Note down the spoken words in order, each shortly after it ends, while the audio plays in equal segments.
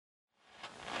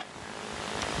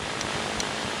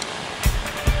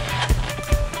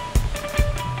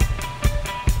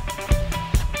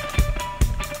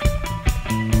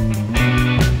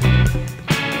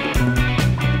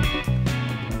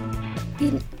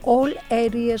all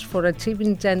areas for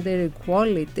achieving gender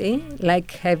equality,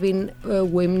 like having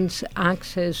women's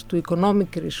access to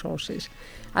economic resources,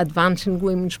 advancing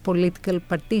women's political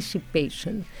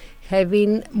participation,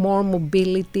 having more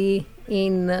mobility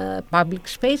in public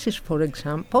spaces, for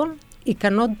example, it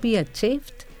cannot be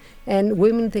achieved. And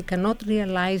women, they cannot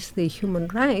realize their human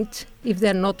rights if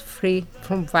they're not free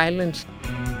from violence.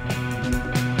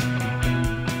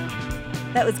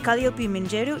 That was Kalliopi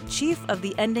Mingeru, chief of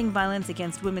the Ending Violence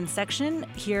Against Women section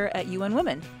here at UN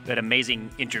Women. That amazing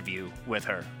interview with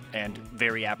her, and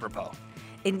very apropos.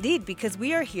 Indeed, because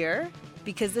we are here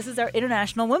because this is our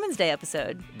International Women's Day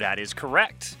episode. That is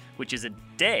correct, which is a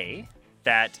day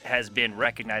that has been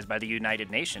recognized by the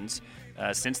United Nations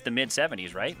since the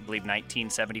mid-'70s, right? I believe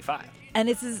 1975. And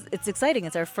it's exciting.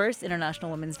 It's our first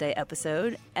International Women's Day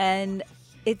episode, and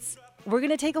we're going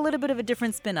to take a little bit of a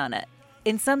different spin on it.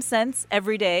 In some sense,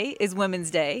 every day is Women's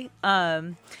Day,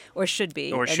 or should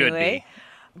be. Or anyway. should be.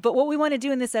 But what we want to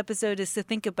do in this episode is to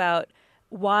think about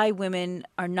why women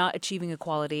are not achieving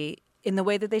equality in the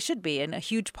way that they should be. And a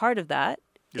huge part of that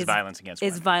is violence against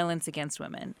women. Is violence against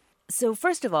women. So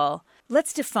first of all,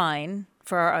 let's define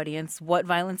for our audience what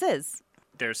violence is.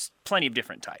 There's plenty of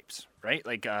different types, right?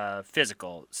 Like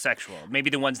physical, sexual, maybe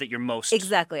the ones that you're most...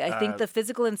 Exactly. I think the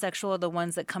physical and sexual are the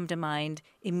ones that come to mind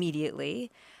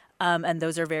immediately. And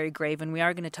those are very grave, and we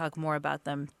are going to talk more about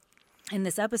them in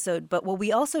this episode. But what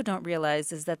we also don't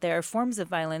realize is that there are forms of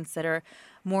violence that are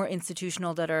more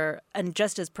institutional and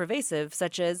just as pervasive,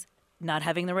 such as not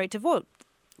having the right to vote.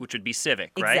 Which would be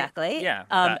civic, right? Exactly. Yeah.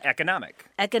 Economic.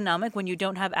 Economic, when you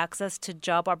don't have access to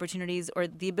job opportunities or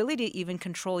the ability to even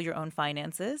control your own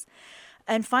finances.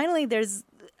 And finally, there's,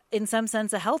 in some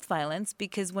sense, a health violence,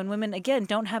 because when women, again,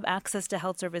 don't have access to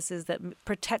health services that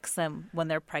protects them when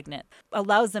they're pregnant,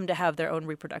 allows them to have their own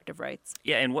reproductive rights.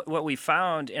 Yeah, and what we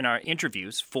found in our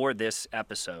interviews for this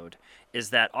episode is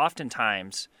that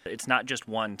oftentimes it's not just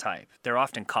one type. They're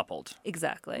often coupled.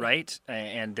 Exactly. Right?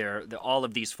 And all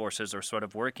of these forces are sort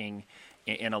of working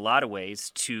in a lot of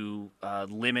ways to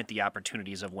limit the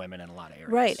opportunities of women in a lot of areas.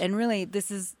 Right, and really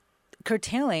this is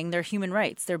curtailing their human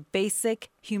rights, their basic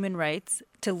human rights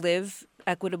to live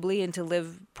equitably and to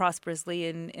live prosperously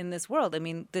in this world. I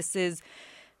mean, this is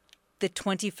the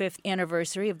 25th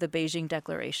anniversary of the Beijing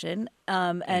Declaration.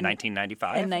 In 1995.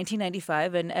 In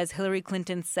 1995. And as Hillary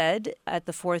Clinton said at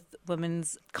the 4th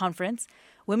Women's Conference,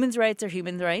 women's rights are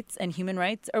human rights and human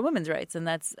rights are women's rights. And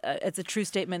that's it's a true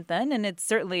statement then, and it's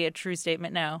certainly a true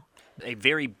statement now. A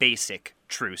very basic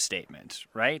true statement,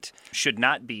 right? Should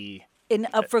not be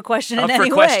up for question in any way. Up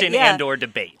for question and or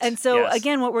debate. And so,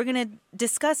 again, what we're going to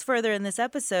discuss further in this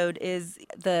episode is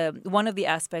one of the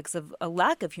aspects of a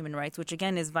lack of human rights, which,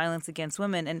 again, is violence against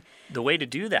women. And the way to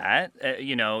do that,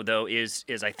 though, is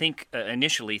I think,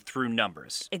 initially through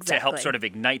numbers. Exactly. To help sort of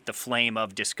ignite the flame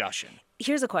of discussion.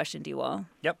 Here's a question, Dewal.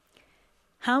 Yep.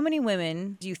 How many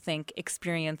women do you think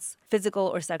experience physical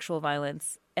or sexual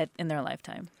violence in their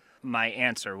lifetime? My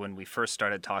answer when we first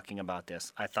started talking about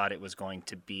this, I thought it was going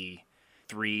to be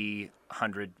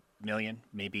 300 million,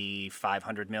 maybe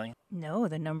 500 million. No,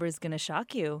 the number is going to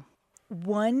shock you.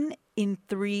 1 in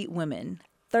 3 women,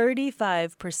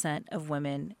 35% of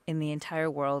women in the entire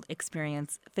world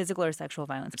experience physical or sexual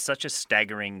violence. It's such a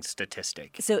staggering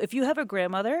statistic. So if you have a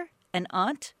grandmother, an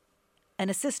aunt, and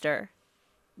a sister,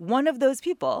 one of those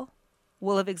people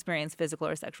will have experienced physical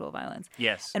or sexual violence.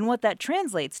 Yes. And what that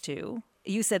translates to,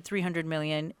 you said 300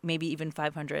 million, maybe even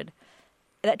 500.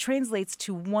 That translates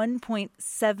to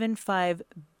 1.75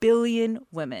 billion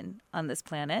women on this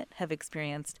planet have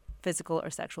experienced physical or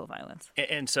sexual violence.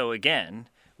 And so, again,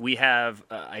 we have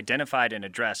identified and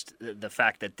addressed the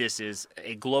fact that this is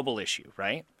a global issue,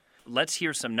 right? Let's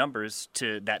hear some numbers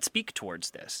that speak towards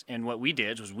this. And what we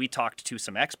did was we talked to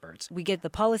some experts. We get the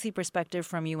policy perspective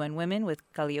from UN Women with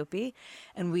Kalliopi,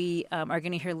 and we are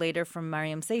going to hear later from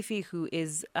Mariam Saifi, who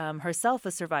is herself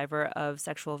a survivor of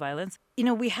sexual violence. You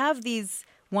know, we have these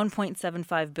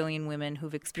 1.75 billion women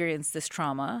who've experienced this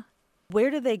trauma.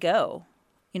 Where do they go?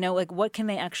 You know, like, what can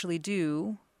they actually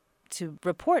do to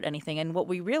report anything? And what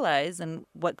we realize, and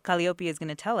what Kalliopi is going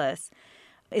to tell us,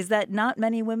 is that not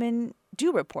many women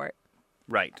do report.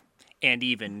 Right. And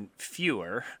even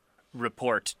fewer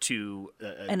report to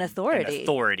an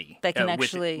authority that can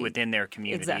actually within their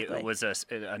community. Exactly. It was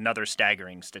another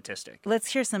staggering statistic.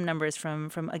 Let's hear some numbers from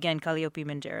again, Kalliopi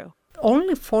Mingeru.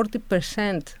 Only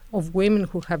 40% of women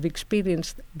who have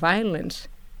experienced violence,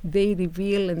 they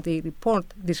reveal and they report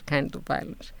this kind of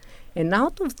violence. And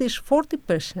out of this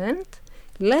 40%,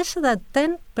 less than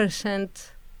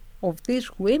 10% of these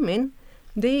women,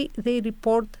 they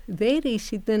report their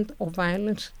incident of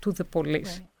violence to the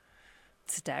police. Right.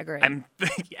 staggering.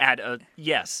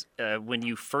 Yes. When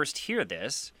you first hear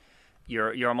this,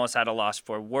 you're almost at a loss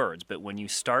for words. But when you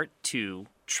start to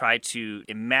try to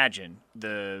imagine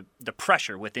the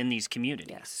pressure within these communities.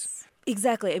 Yes.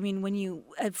 Exactly. I mean, when you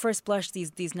at first blush,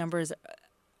 these numbers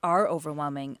are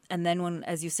overwhelming. And then when,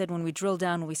 as you said, when we drill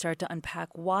down, we start to unpack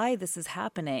why this is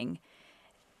happening,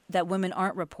 that women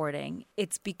aren't reporting.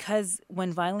 It's because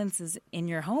when violence is in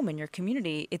your home, in your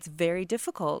community, it's very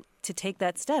difficult to take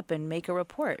that step and make a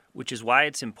report. Which is why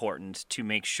it's important to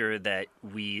make sure that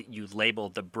you label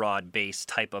the broad-based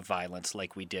type of violence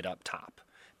like we did up top.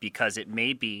 Because it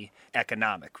may be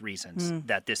economic reasons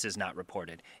that this is not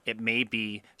reported. It may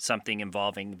be something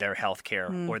involving their health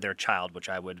care or their child, which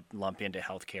I would lump into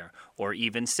health care, or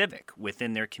even civic.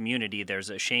 Within their community, there's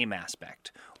a shame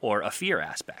aspect or a fear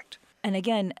aspect. And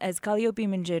again, as Kalliopi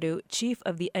Minjeru, chief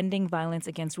of the Ending Violence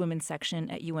Against Women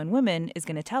section at UN Women, is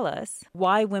going to tell us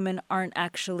why women aren't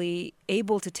actually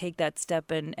able to take that step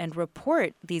and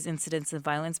report these incidents of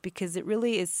violence, because it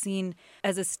really is seen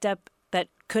as a step that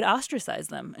could ostracize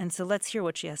them. And so let's hear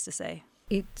what she has to say.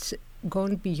 It's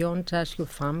gone beyond just your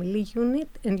family unit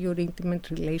and your intimate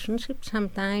relationship.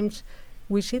 Sometimes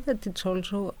we see that it's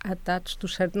also attached to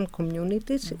certain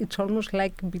communities. It's almost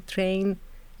like betraying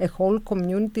a whole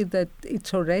community that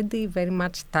it's already very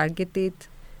much targeted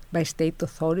by state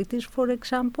authorities, for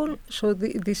example. So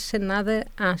this is another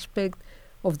aspect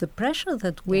of the pressure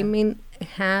that women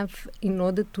have in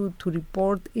order to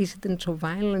report incidents of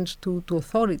violence to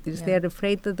authorities. Yeah. They are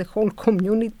afraid that the whole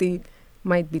community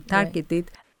might be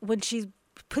targeted. Right. When she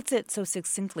puts it so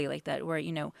succinctly like that, where,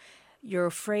 you're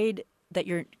afraid that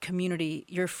you're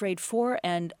afraid for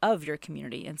and of your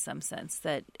community in some sense,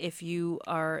 that if you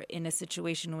are in a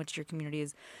situation in which your community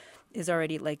is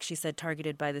already, like she said,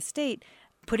 targeted by the state,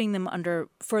 putting them under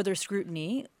further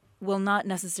scrutiny will not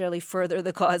necessarily further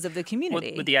the cause of the community.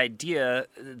 Well, with the idea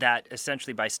that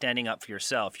essentially by standing up for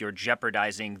yourself, you're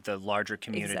jeopardizing the larger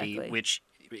community, exactly. Which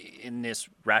in this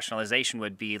rationalization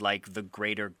would be like the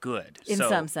greater good. In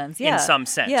some sense, yeah. In some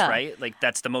sense, right? Like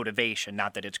that's the motivation,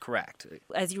 not that it's correct.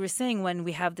 As you were saying, when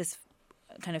we have this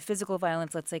kind of physical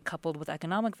violence, let's say coupled with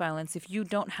economic violence, if you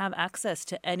don't have access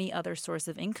to any other source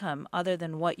of income other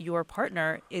than what your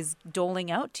partner is doling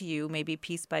out to you, maybe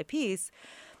piece by piece,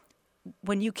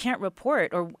 when you can't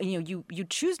report, or you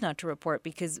choose not to report,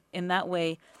 because in that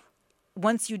way,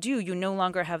 once you do, you no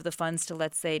longer have the funds to,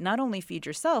 let's say, not only feed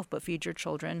yourself but feed your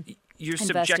children. You're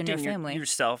subjecting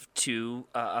yourself to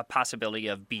a possibility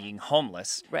of being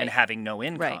homeless and having no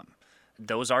income. Right.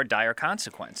 Those are dire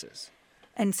consequences.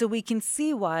 And so we can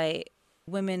see why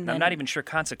women. I'm not even sure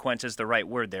consequence is the right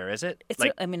word there, is it? It's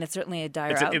certainly a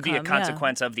dire outcome. It would be a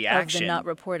consequence of the action. Of the not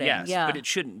reporting. Yes, but it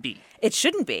shouldn't be. It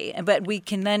shouldn't be. But we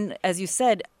can then, as you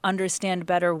said, understand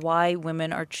better why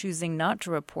women are choosing not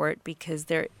to report, because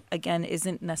there, again,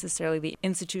 isn't necessarily the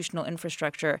institutional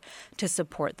infrastructure to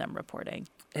support them reporting.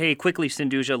 Hey, quickly,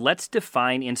 Sindhuja, let's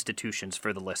define institutions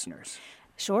for the listeners.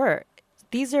 Sure.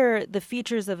 These are the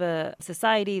features of a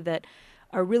society that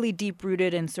are really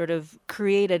deep-rooted and sort of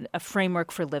create a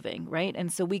framework for living, right?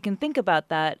 And so we can think about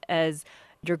that as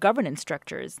your governance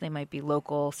structures. They might be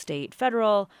local, state,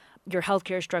 federal, your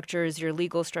healthcare structures, your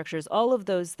legal structures, all of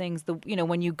those things,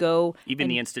 when you go... Even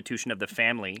the institution of the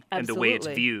family and the way it's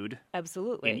viewed.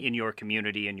 Absolutely. In your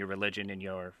community, in your religion, in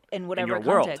your whatever in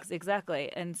your context. World. Exactly.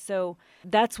 And so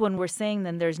that's when we're saying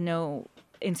then there's no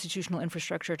institutional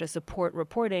infrastructure to support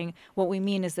reporting. What we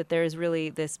mean is that there is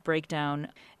really this breakdown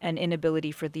and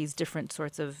inability for these different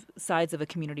sorts of sides of a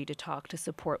community to talk, to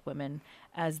support women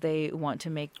as they want to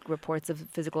make reports of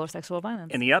physical or sexual violence.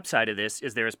 And the upside of this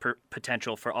is there is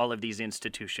potential for all of these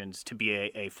institutions to be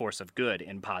a force of good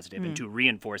and positive and to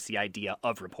reinforce the idea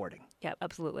of reporting. Yeah,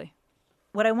 absolutely.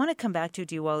 What I want to come back to,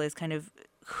 Diwal, is kind of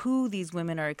who these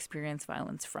women are experiencing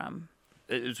violence from.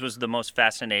 It was the most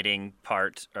fascinating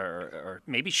part, or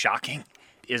maybe shocking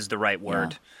is the right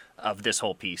word, of this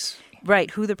whole piece.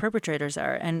 Right, who the perpetrators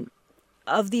are. And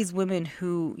of these women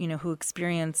who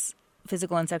experience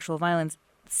physical and sexual violence,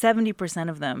 70%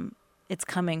 of them, it's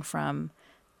coming from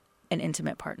an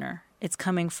intimate partner. It's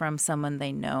coming from someone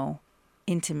they know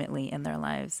intimately in their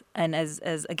lives. And as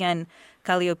again,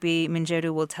 Kalliopi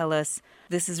Minjeru will tell us,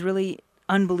 this is really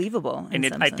unbelievable.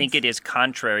 I think it is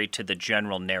contrary to the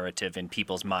general narrative in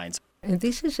people's minds. And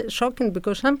this is shocking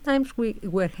because sometimes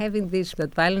we're having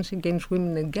that violence against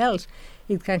women and girls.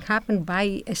 It can happen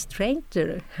by a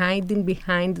stranger hiding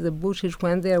behind the bushes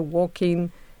when they're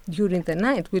walking during the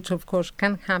night, which of course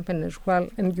can happen as well,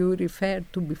 and you referred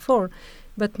to before.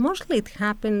 But mostly it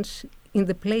happens in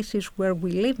the places where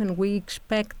we live, and we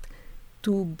expect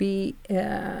to be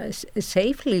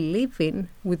safely living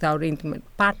with our intimate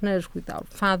partners, with our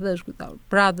fathers, with our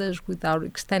brothers, with our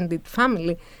extended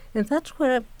family. And that's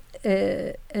where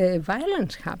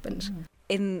violence happens.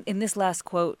 In this last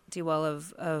quote,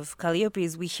 Diwal, of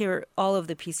Kalliope's, we hear all of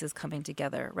the pieces coming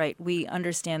together, right? We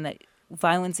understand that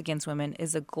violence against women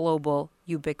is a global,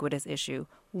 ubiquitous issue.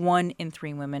 1 in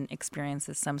 3 women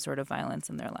experiences some sort of violence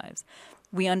in their lives.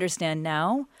 We understand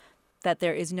now that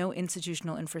there is no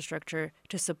institutional infrastructure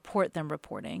to support them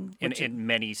reporting. In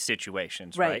many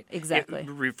situations, right? Right, Exactly.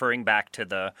 Referring back to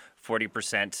the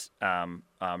 40%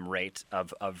 rate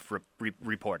of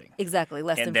reporting. Exactly,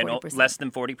 less than 40%. Less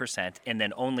than 40%, and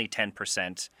then only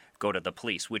 10% go to the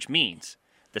police, which means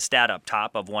the stat up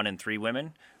top of 1 in 3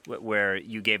 women, where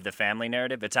you gave the family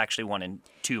narrative, it's actually 1 in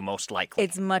 2 most likely.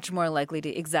 It's much more likely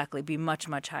to be much,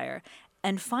 much higher.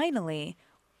 And finally,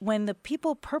 when the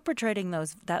people perpetrating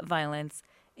that violence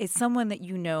is someone that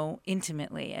you know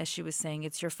intimately, as she was saying,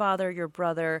 it's your father, your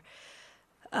brother,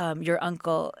 your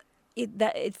uncle,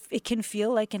 it can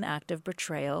feel like an act of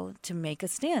betrayal to make a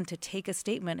stand, to take a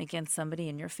statement against somebody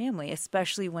in your family,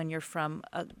 especially when you're from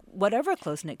whatever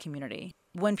close-knit community.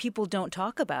 When people don't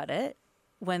talk about it,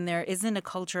 when there isn't a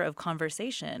culture of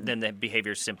conversation, then the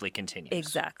behavior simply continues.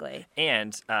 Exactly.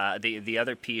 And the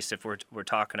other piece, if we're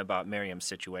talking about Miriam's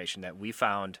situation, that we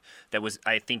found that was,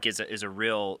 I think, is a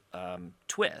real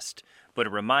twist, but a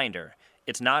reminder.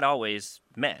 It's not always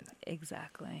men.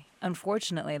 Exactly.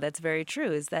 Unfortunately, that's very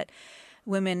true, is that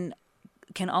women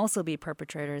can also be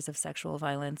perpetrators of sexual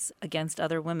violence against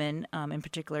other women, in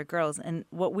particular girls. And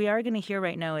what we are going to hear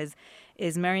right now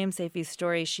is Mariam Saifi's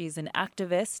story. She's an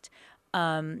activist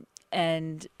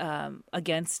and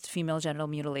against female genital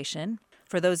mutilation.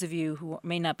 For those of you who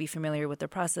may not be familiar with the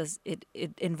process, it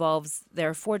involves, there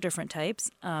are 4 different types,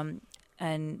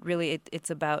 and really it's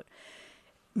about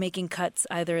making cuts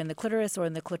either in the clitoris or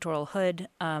in the clitoral hood,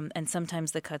 and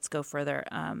sometimes the cuts go further.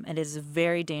 And it is a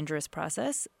very dangerous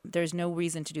process. There's no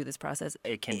reason to do this process.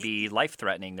 It can be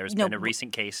life-threatening. There's been a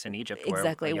recent case in Egypt where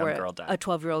a young girl died. A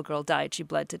 12-year-old girl died. She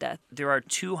bled to death. There are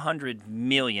 200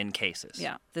 million cases.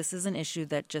 Yeah. This is an issue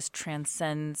that just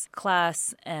transcends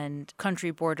class and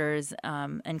country borders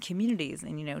and communities.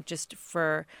 And, just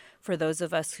for those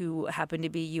of us who happen to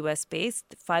be U.S.-based,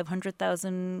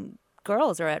 500,000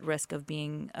 girls are at risk of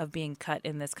being cut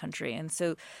in this country, and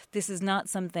so this is not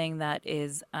something that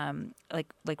is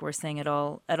like we're saying at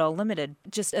all limited.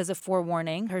 Just as a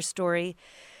forewarning, her story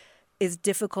is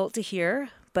difficult to hear,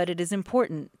 but it is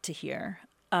important to hear.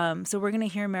 So we're going to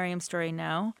hear Mariam's story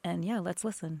now, and let's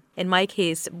listen. In my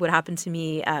case, what happened to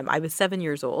me, I was 7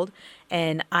 years old,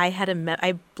 and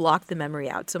I blocked the memory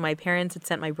out. So my parents had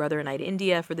sent my brother and I to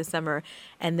India for the summer,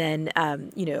 and then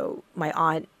my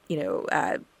aunt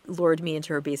lured me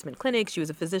into her basement clinic. She was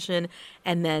a physician,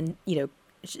 and then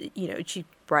she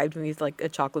bribed me with like a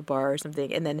chocolate bar or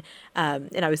something, and then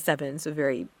and I was 7, so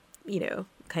very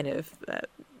kind of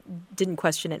didn't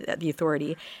question it, the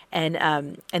authority, and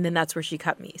then that's where she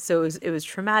cut me. So it was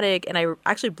traumatic, and I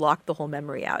actually blocked the whole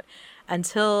memory out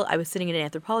until I was sitting in an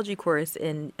anthropology course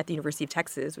at the University of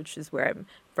Texas, which is where I'm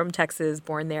from, Texas,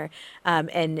 born there,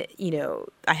 and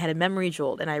I had a memory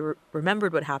jolt, and I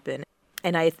remembered what happened.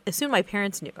 And I assumed my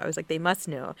parents knew. I was like, they must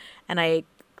know. And I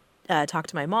talked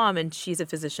to my mom, and she's a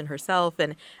physician herself,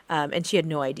 and she had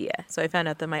no idea. So I found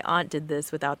out that my aunt did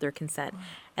this without their consent.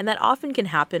 And that often can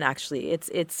happen, actually.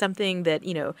 It's something that,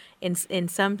 in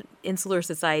some insular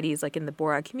societies, like in the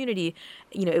Borat community,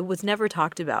 it was never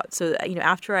talked about. So,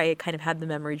 after I kind of had the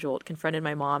memory jolt, confronted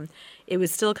my mom, it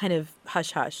was still kind of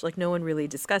hush-hush. Like, no one really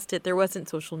discussed it. There wasn't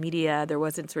social media. There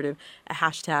wasn't sort of a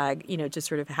hashtag, to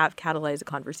sort of catalyze a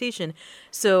conversation.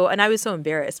 So, and I was so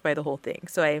embarrassed by the whole thing.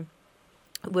 So I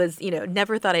was,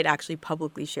 never thought I'd actually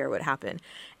publicly share what happened.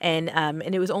 And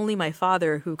it was only my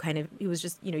father who he was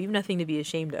just, you have nothing to be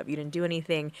ashamed of. You didn't do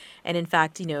anything. And in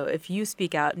fact, if you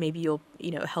speak out, maybe you'll,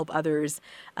 help others,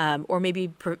 or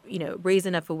maybe, raise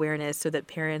enough awareness so that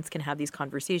parents can have these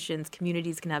conversations,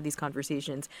 communities can have these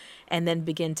conversations, and then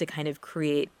begin to kind of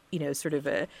create, sort of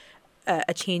a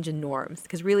change in norms,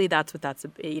 because really that's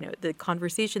the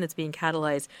conversation that's being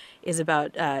catalyzed is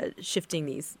about shifting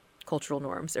these cultural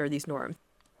norms or these norms.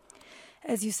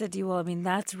 As you said, Diwal,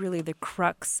 that's really the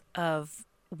crux of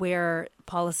where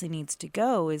policy needs to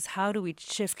go, is how do we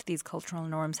shift these cultural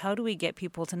norms? How do we get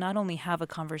people to not only have a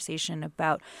conversation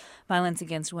about violence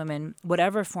against women,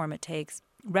 whatever form it takes,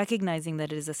 recognizing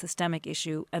that it is a systemic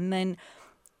issue, and then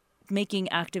making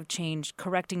active change,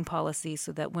 correcting policy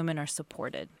so that women are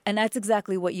supported. And that's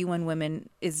exactly what UN Women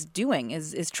is doing,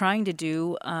 is trying to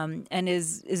do, and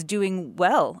is doing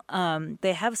well.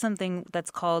 They have something that's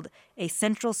called a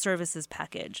central services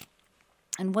package.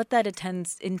 And what that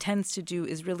intends to do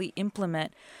is really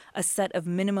implement a set of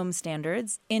minimum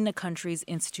standards in a country's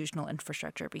institutional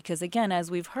infrastructure. Because again,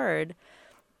 as we've heard,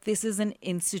 this is an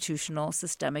institutional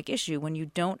systemic issue. When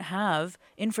you don't have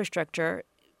infrastructure,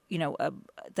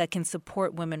 that can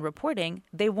support women reporting,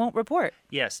 they won't report.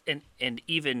 Yes, and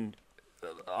even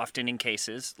often in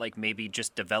cases like maybe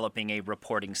just developing a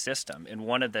reporting system. And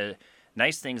one of the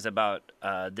nice things about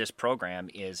this program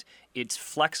is it's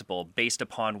flexible based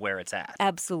upon where it's at.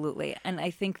 Absolutely. And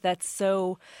I think that's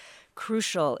so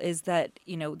crucial, is that,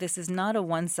 this is not a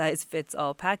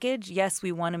one-size-fits-all package. Yes,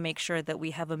 we want to make sure that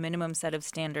we have a minimum set of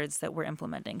standards that we're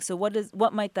implementing. So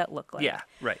what might that look like? Yeah,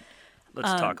 right.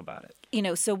 Let's talk about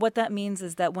it. So what that means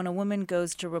is that when a woman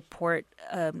goes to report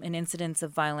an incidence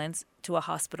of violence to a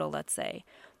hospital, let's say,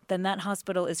 then that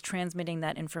hospital is transmitting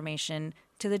that information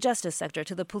to the justice sector,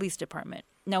 to the police department.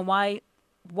 Now, why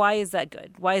is that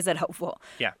good? Why is that helpful?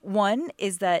 Yeah. One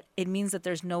is that it means that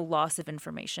there's no loss of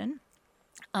information.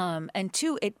 And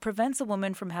two, it prevents a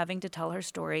woman from having to tell her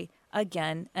story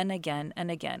again and again and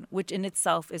again, which in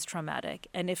itself is traumatic.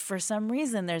 And if for some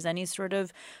reason there's any sort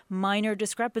of minor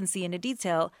discrepancy in a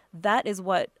detail, that is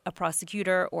what a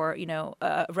prosecutor or,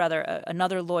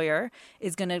 another lawyer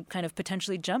is going to kind of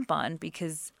potentially jump on,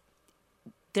 because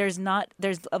there's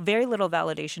a very little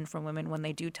validation from women when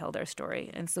they do tell their story.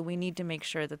 And so we need to make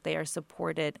sure that they are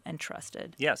supported and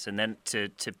trusted. Yes, and then to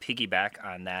piggyback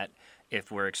on that, if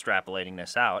we're extrapolating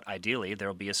this out, ideally there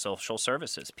will be a social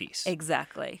services piece.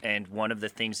 Exactly. And one of the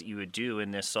things that you would do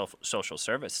in this social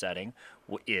service setting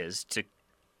is to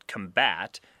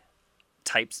combat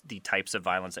the types of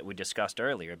violence that we discussed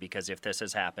earlier, because if this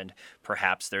has happened,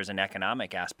 perhaps there's an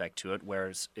economic aspect to it,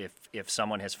 whereas if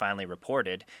someone has finally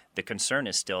reported, the concern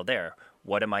is still there.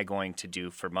 What am I going to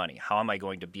do for money? How am I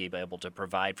going to be able to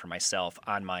provide for myself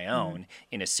on my own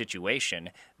in a situation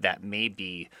that may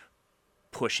be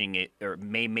pushing it or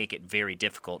may make it very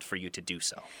difficult for you to do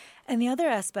so? And the other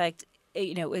aspect,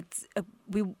 it's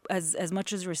we as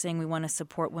much as we're saying we want to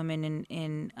support women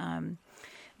in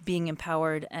being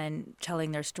empowered and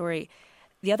telling their story,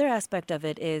 the other aspect of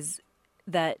it is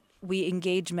that we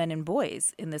engage men and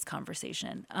boys in this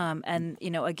conversation. And,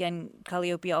 again,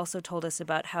 Kalliopi also told us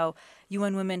about how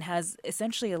UN Women has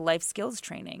essentially a life skills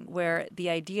training, where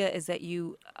the idea is that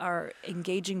you are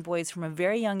engaging boys from a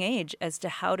very young age as to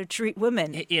how to treat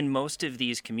women. In most of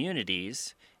these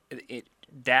communities,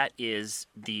 that is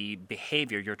the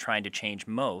behavior you're trying to change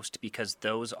most, because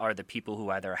those are the people who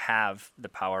either have the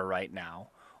power right now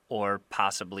or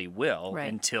possibly will,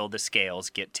 right, until the scales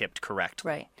get tipped correctly.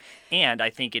 Right. And I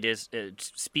think it is,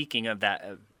 speaking of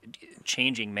that,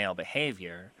 changing male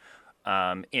behavior,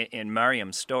 in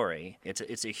Mariam's story,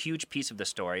 it's a huge piece of the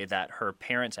story that her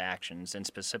parents' actions, and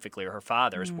specifically her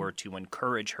father's, were to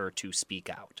encourage her to speak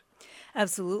out.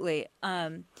 Absolutely.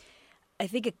 I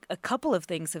think a couple of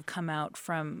things have came out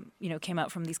from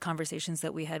these conversations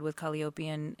that we had with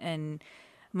Kalliopi and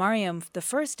Mariam. The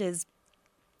first is,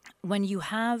 when you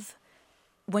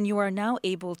are now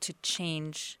able to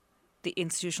change the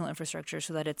institutional infrastructure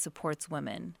so that it supports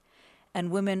women, and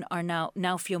women are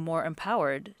now feel more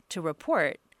empowered to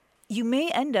report, you may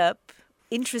end up,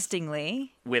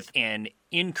 interestingly, with an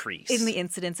increase in the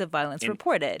incidence of violence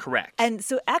reported. Correct. And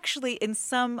so actually, in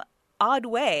some odd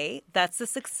way, that's a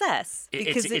success.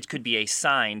 Because it could be a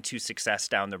sign to success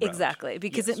down the road. Exactly,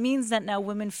 because Yes. it means that now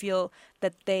women feel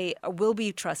that they will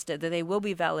be trusted, that they will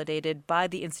be validated by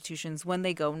the institutions when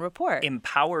they go and report.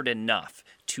 Empowered enough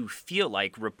to feel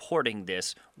like reporting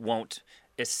this won't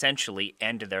essentially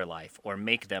end their life or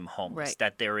make them homeless, Right.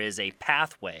 that there is a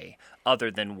pathway other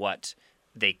than what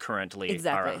they currently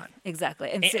are on.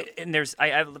 Exactly. And And there's I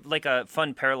have like a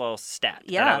fun parallel stat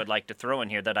that Yeah. I would like to throw in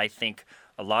here that I think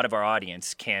a lot of our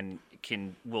audience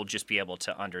will just be able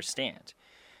to understand.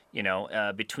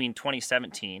 Between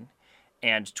 2017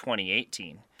 and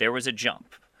 2018, there was a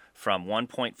jump from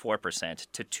 1.4%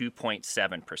 to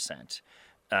 2.7%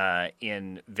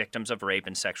 in victims of rape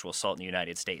and sexual assault in the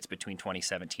United States between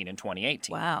 2017 and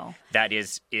 2018. Wow. That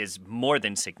is more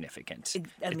than significant.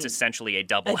 It's essentially a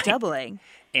doubling. a doubling.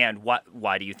 And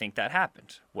why do you think that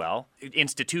happened? Well,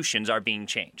 institutions are being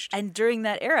changed. And during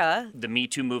that era, The Me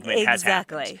Too movement has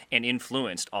happened Exactly. and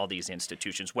influenced all these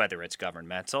institutions, whether it's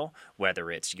governmental,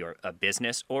 whether it's a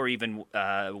business, or even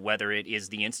whether it is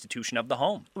the institution of the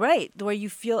home. right, where you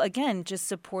feel, again, just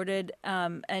supported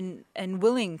and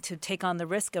willing to take on the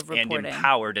risk of reporting. And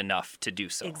empowered enough to do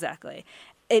so. Exactly.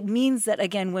 It means that,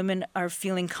 again, women are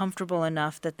feeling comfortable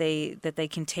enough that they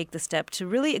can take the step to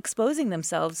really exposing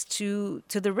themselves to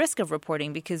the risk of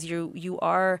reporting, because you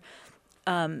are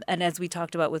and as we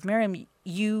talked about with Miriam,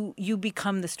 you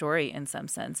become the story in some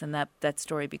sense, and that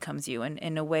story becomes you. And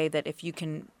in a way that if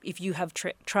you have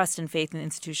trust and faith in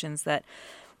institutions that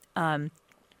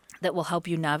will help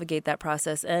you navigate that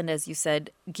process, and as you said,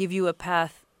 give you a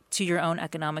path to your own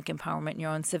economic empowerment, your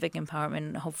own civic empowerment,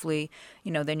 and hopefully,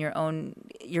 then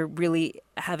you're really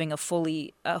having a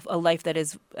life that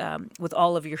is with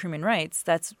all of your human rights.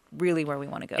 That's really where we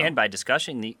want to go. And by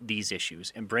discussing these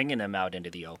issues and bringing them out into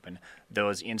the open,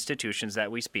 those institutions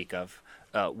that we speak of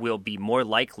will be more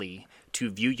likely to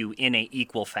view you in a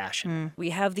equal fashion.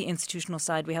 We have the institutional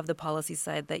side, we have the policy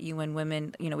side that UN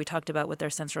Women, we talked about with their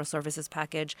central services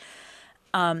package.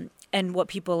 And what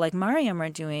people like Mariam are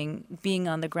doing, being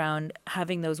on the ground,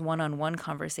 having those one-on-one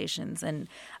conversations. And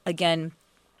again,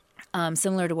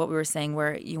 similar to what we were saying,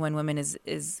 where UN Women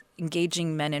is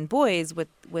engaging men and boys with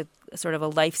sort of a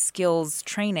life skills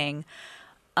training,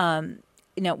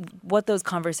 what those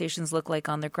conversations look like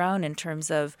on the ground in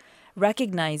terms of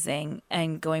recognizing,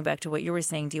 and going back to what you were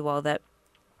saying, Diwal, that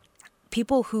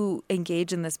people who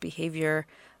engage in this behavior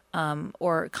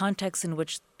or contexts in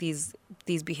which these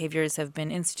behaviors have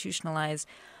been institutionalized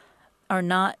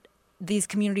these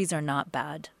communities are not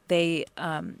bad. They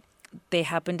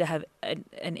happen to have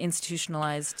an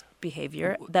institutionalized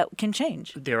behavior that can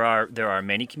change. There are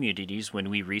many communities, when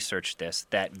we research this,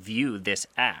 that view this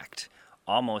act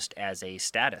almost as a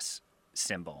status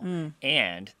symbol.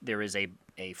 And there is a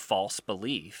false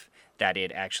belief that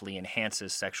it actually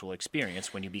enhances sexual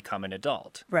experience when you become an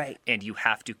adult. Right. And you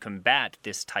have to combat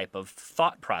this type of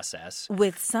thought process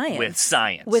with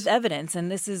science. With evidence.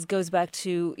 And this goes back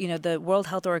to, the World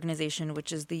Health Organization,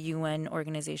 which is the UN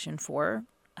organization for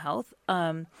health,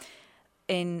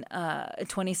 in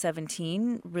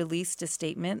 2017 released a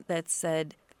statement that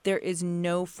said there is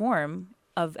no form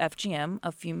of FGM,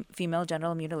 of female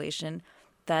genital mutilation,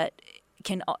 that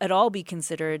can at all be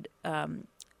considered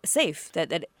safe,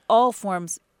 that all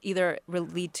forms either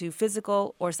lead to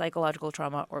physical or psychological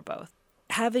trauma or both.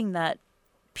 Having that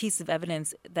piece of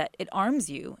evidence, that it arms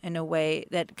you in a way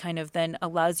that kind of then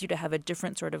allows you to have a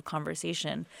different sort of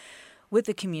conversation with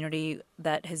the community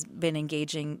that has been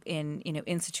engaging in,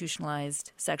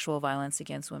 institutionalized sexual violence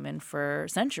against women for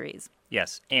centuries.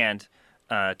 Yes, and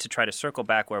to try to circle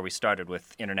back where we started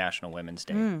with International Women's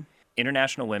Day.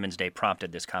 International Women's Day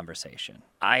prompted this conversation.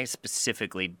 I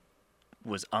specifically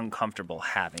was uncomfortable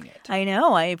having it. I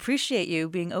know. I appreciate you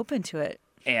being open to it.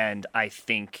 And I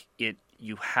think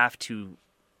you have to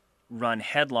run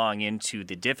headlong into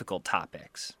the difficult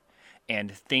topics.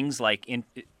 And things like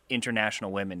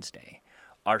International Women's Day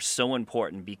are so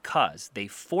important because they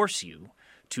force you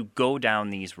to go down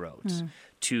these roads,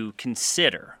 to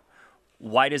consider,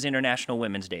 why does International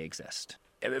Women's Day exist?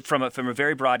 From a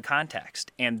very broad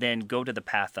context, and then go to the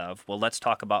path of, well, let's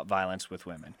talk about violence with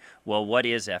women. Well, what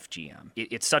is FGM?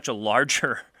 It's such a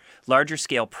larger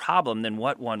scale problem than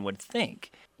what one would think.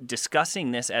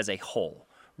 Discussing this as a whole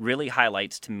really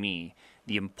highlights to me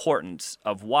the importance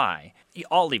of why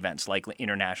all events like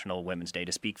International Women's Day,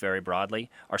 to speak very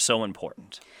broadly, are so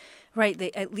important. Right.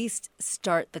 They at least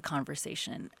start the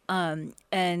conversation.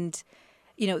 And,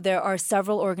 there are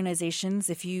several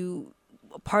organizations.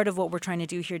 Part of what we're trying to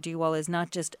do here, Diwal, is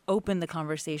not just open the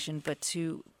conversation, but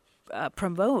to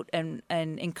promote and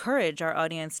encourage our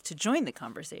audience to join the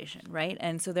conversation, right?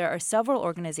 And so there are several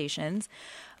organizations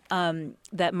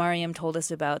that Mariam told us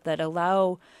about that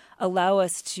allow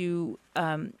us to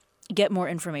get more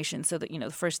information. So that, the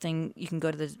first thing, you can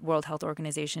go to the World Health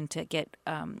Organization to get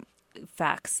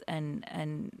facts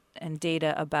and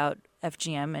data about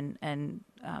FGM and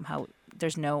how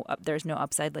there's no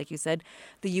upside, like you said.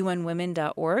 The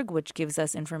UNWomen.org, which gives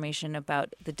us information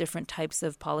about the different types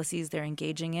of policies they're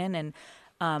engaging in,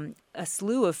 and a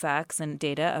slew of facts and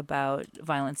data about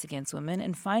violence against women.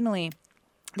 And finally,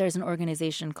 there's an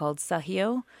organization called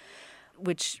Sahio,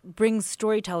 which brings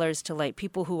storytellers to light,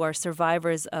 people who are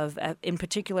survivors of, in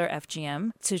particular,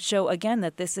 FGM, to show, again,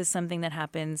 that this is something that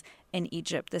happens in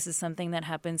Egypt. This is something that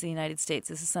happens in the United States.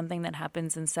 This is something that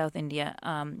happens in South India,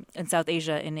 in South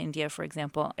Asia, in India, for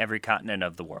example. Every continent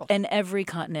of the world. And every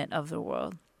continent of the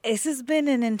world. This has been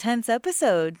an intense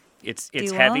episode. It's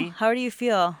heavy. How do you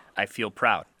feel? I feel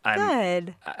proud.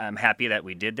 Good. I'm happy that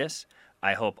we did this.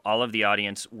 I hope all of the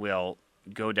audience will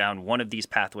go down one of these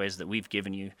pathways that we've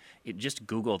given you. Just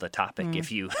Google the topic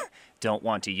if you don't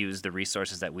want to use the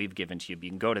resources that we've given to you. You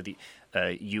can go to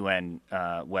the UN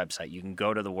website. You can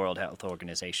go to the World Health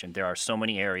Organization. There are so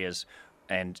many areas,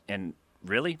 and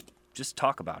really just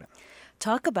talk about it.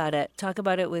 talk about it. Talk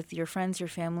about it with your friends, your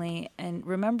family, and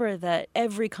remember that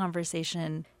every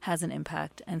conversation has an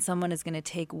impact, and someone is going to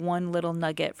take one little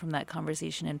nugget from that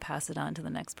conversation and pass it on to the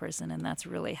next person, and that's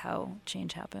really how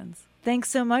change happens. Thanks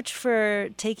so much for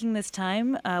taking this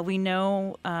time. We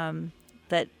know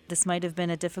that this might have been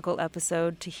a difficult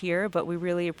episode to hear, but we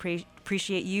really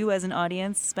appreciate you as an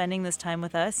audience spending this time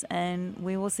with us, and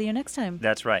we will see you next time.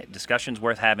 That's right. Discussions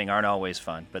worth having aren't always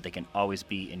fun, but they can always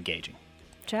be engaging.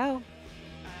 Ciao.